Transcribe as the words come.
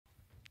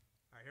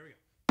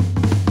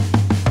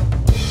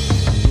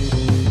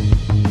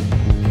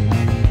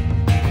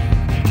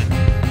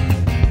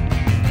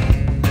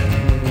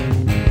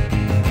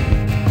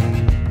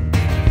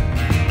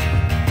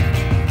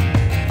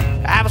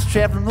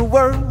traveling the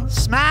world,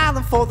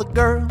 smiling for the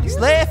girls,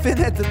 laughing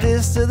at the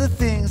list of the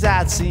things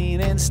I'd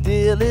seen, and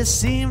still it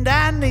seemed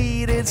I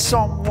needed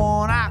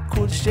someone I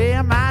could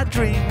share my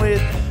dream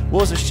with.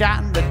 Was a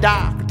shot in the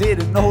dark,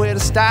 didn't know where to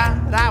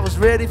start. I was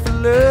ready for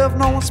love,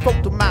 no one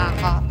spoke to my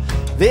heart.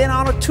 Then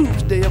on a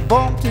Tuesday I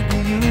bumped into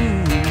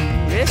you.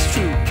 It's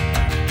true.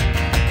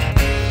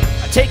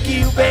 I take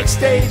you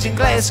backstage in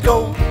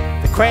Glasgow.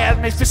 The crowd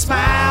makes me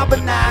smile,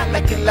 but not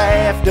like your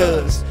laugh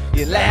does.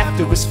 Your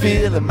laughter was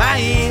filling my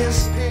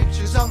ears.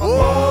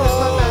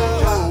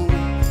 Whoa.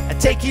 I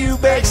take you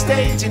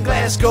backstage in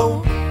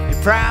Glasgow. You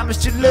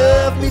promised you'd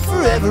love me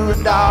forever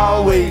and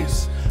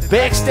always.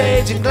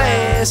 Backstage in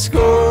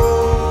Glasgow.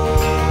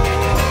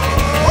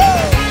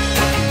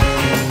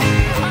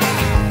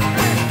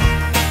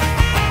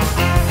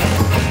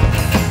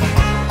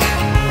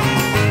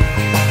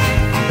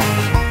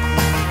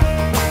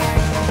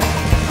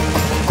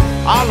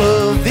 All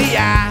of the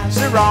eyes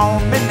are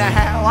on me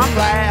now. I'm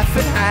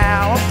laughing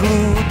how I'm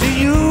glued to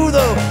you,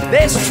 though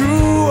that's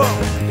true,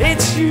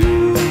 it's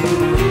you.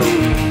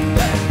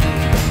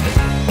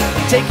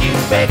 Take you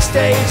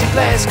backstage in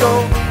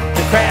Glasgow.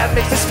 The crowd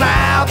makes me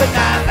smile, but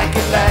not like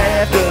your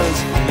laugh does.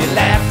 Your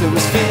laughter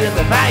was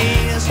filling my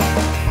ears.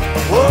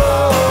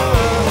 Whoa.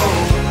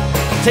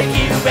 Take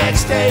you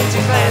backstage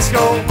in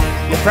Glasgow.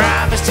 You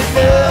promised to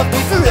love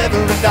me forever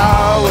and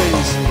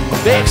always.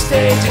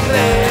 Backstage in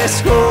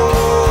Glasgow.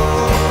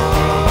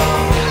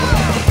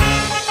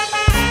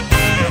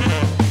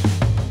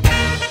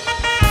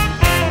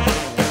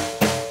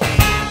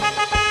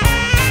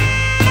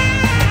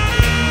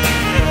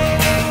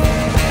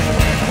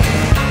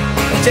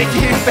 Take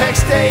you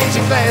backstage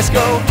in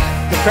Glasgow.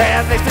 The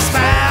crowd makes me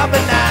smile, but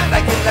not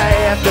like your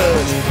laugh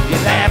does. Your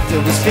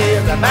laughter was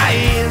filling my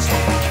ears.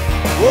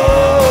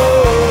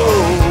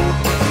 Whoa.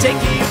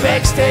 Take you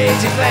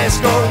backstage in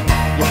Glasgow.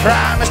 You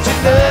promised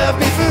you'd love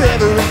me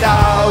forever and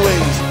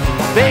always.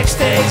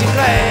 Backstage in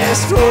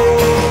Glasgow.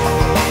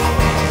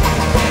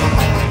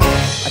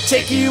 I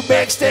take you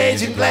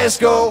backstage in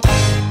Glasgow.